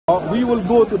will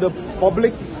go to the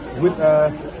public with a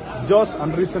just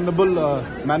and reasonable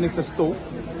manifesto.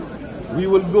 We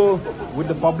will go with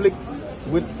the public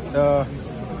with a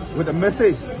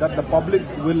message that the public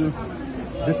will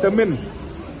determine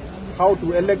how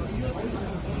to elect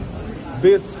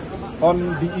based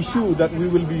on the issue that we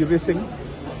will be raising.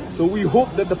 So we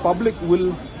hope that the public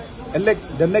will elect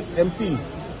the next MP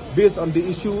based on the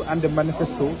issue and the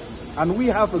manifesto. And we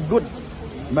have a good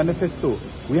manifesto.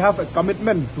 We have a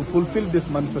commitment to fulfill this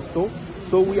manifesto.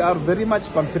 So we are very much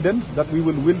confident that we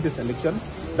will win this election.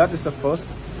 That is the first.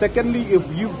 Secondly, if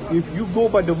you go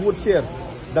by the vote share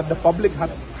that the public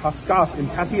has cast in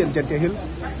Khasi and Gentle Hill,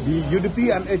 the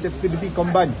UDP and HSPDP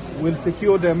combined will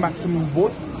secure the maximum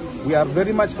vote. We are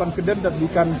very much confident that we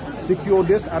can secure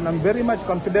this, and I'm very much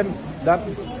confident that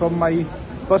from my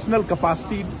personal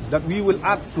capacity that we will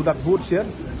add to that vote share.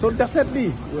 So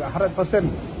definitely,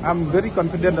 100%, I'm very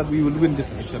confident that we will win this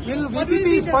election. Will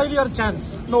VPP spoil your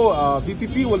chance? No,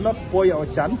 VPP will not spoil our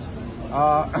chance.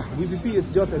 VPP is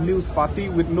just a news party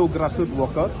with no grassroots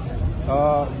worker.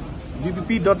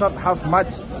 VPP does not have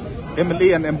much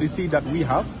MLA and MDC that we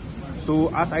have. So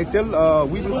as I tell,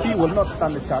 VPP will not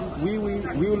stand a chance. We will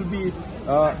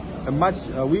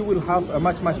have a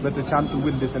much better chance to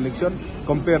win this election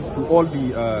compared to all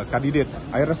the candidates.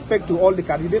 I respect to all the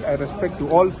candidates. I respect to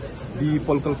all the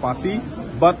political party.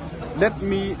 But let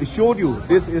me assure you,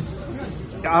 this is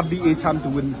RDA chance to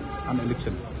win an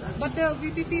election. But the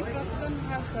VPP president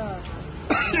has asked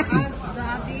the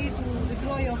RDA to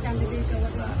withdraw your candidate or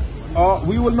whatever.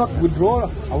 We will not withdraw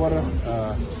our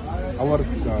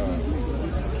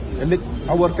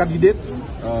candidate.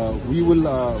 We will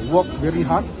work very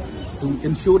hard to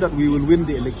ensure that we will win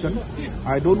the election.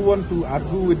 I don't want to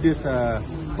argue with this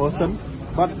person,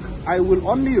 but I will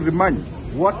only remind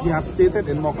what he has stated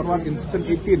in Mokarwan in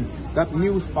 2018, that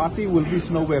news party will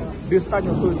reach nowhere. This time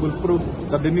also it will prove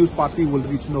that the news party will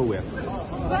reach nowhere.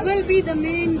 What will be the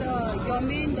your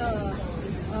main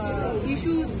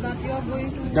issues that you are going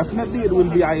to? Definitely it will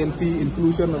be ILP,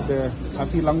 inclusion of the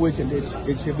Khasi language in the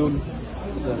 8th schedule,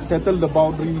 settle the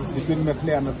boundary between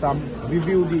Meghalaya and Assam,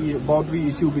 review the boundary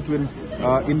issue between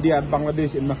India and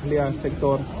Bangladesh in Meghalaya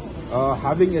sector.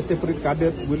 Having a separate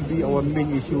cadet will be our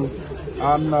main issue.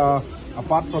 And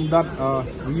apart from that,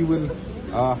 we will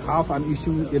have an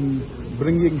issue in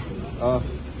bringing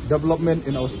development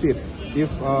in our state.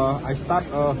 If I start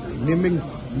naming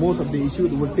most of the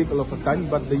issues, it will take a lot of time.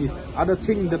 But the other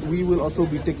thing that we will also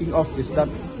be taking off is that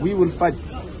we will fight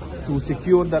to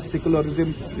secure that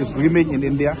secularism is remain in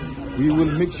India. We will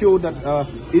make sure that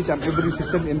each and every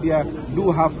citizen in India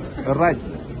do have a right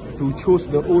to choose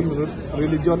their own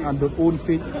religion and their own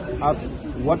faith as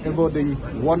whatever they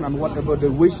want and whatever they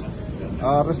wish.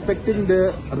 Respecting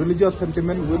the religious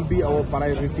sentiment will be our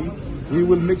priority. We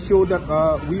will make sure that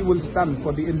we will stand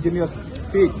for the indigenous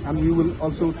faith, and we will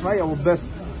also try our best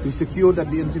to secure that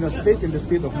the indigenous faith in the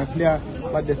state of Meghalaya,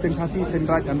 like the Sengkhasi,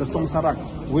 Sengrak and the Song Sarak,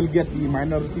 will get the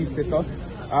minority status.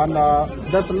 And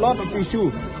there's a lot of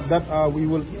issues that we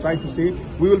will try to say.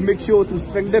 We will make sure to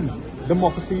strengthen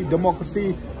democracy.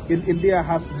 Democracy in India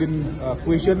has been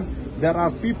questioned. There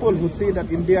are people who say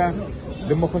that India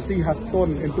democracy has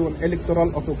turned into an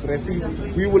electoral autocracy.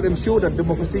 We will ensure that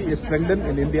democracy is strengthened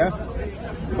in India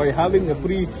by having a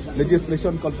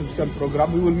pre-legislation constitution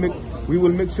program. We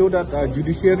will make sure that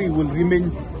judiciary will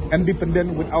remain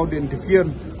independent without the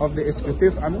interference of the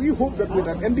executive, and we hope that with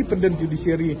an independent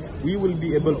judiciary we will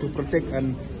be able to protect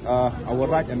our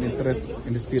right and interest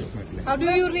in the state of Meghalaya. How do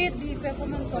you rate the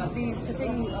performance of the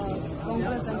sitting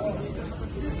Congress MP?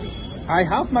 I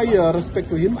have my respect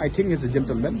to him. I think he's a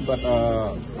gentleman, but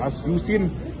as you've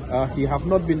seen, he have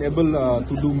not been able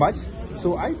to do much.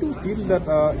 So I do feel that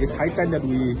it's high time that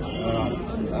we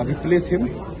replace him.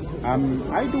 And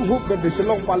I do hope that the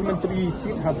Shillong parliamentary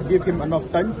seat has given him enough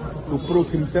time to prove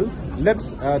himself. Let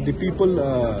the people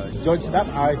judge that.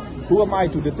 Who am I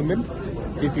to determine?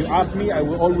 If you ask me, I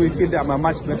will always feel that I'm a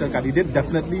much better candidate.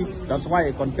 Definitely, that's why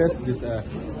I contest this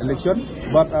election.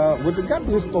 But with regard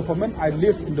to his performance, I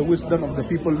live in the wisdom of the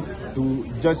people to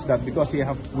judge that, because we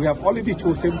have already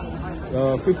chosen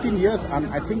him 15 years, and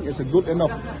I think it's good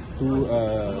enough to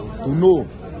know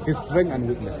his strength and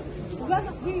weakness. Well,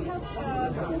 we have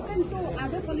spoken to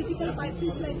other political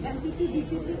parties like MPP,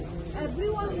 VPP.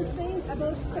 Everyone is saying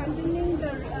about strengthening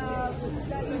the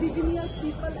indigenous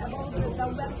people, about the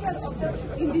welfare of the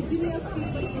indigenous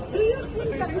people. Do you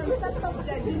think the concept of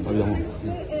judging play a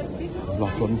big role in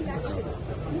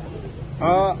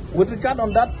election? With regard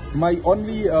on that, my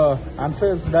only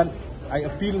answer is that I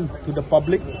appeal to the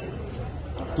public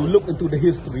to look into the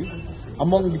history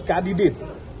among the candidates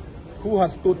who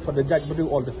has stood for the judgment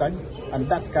all the time. and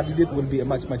that candidate will be a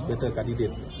much better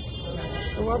candidate.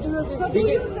 So what is this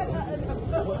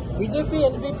BJP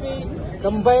NPP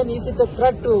combine? Is it a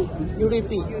threat to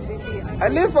UDP? I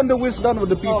live on the wisdom of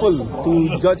the people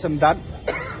to judge on that.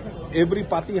 Every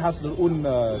party has their own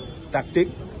tactic.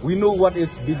 We know what is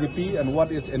BJP and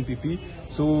what is NPP.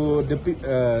 So the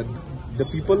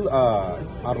people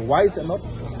are wise enough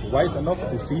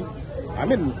to see. I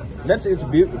mean, let's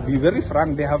be very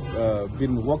frank. They have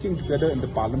been working together in the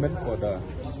parliament for the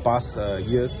past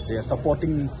years. They are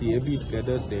supporting CAB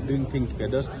together. They are doing things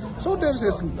together. So there's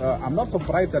this. I'm not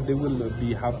surprised that they will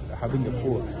be having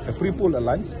a free poll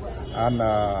alliance, and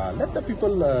let the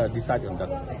people decide on that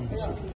issue.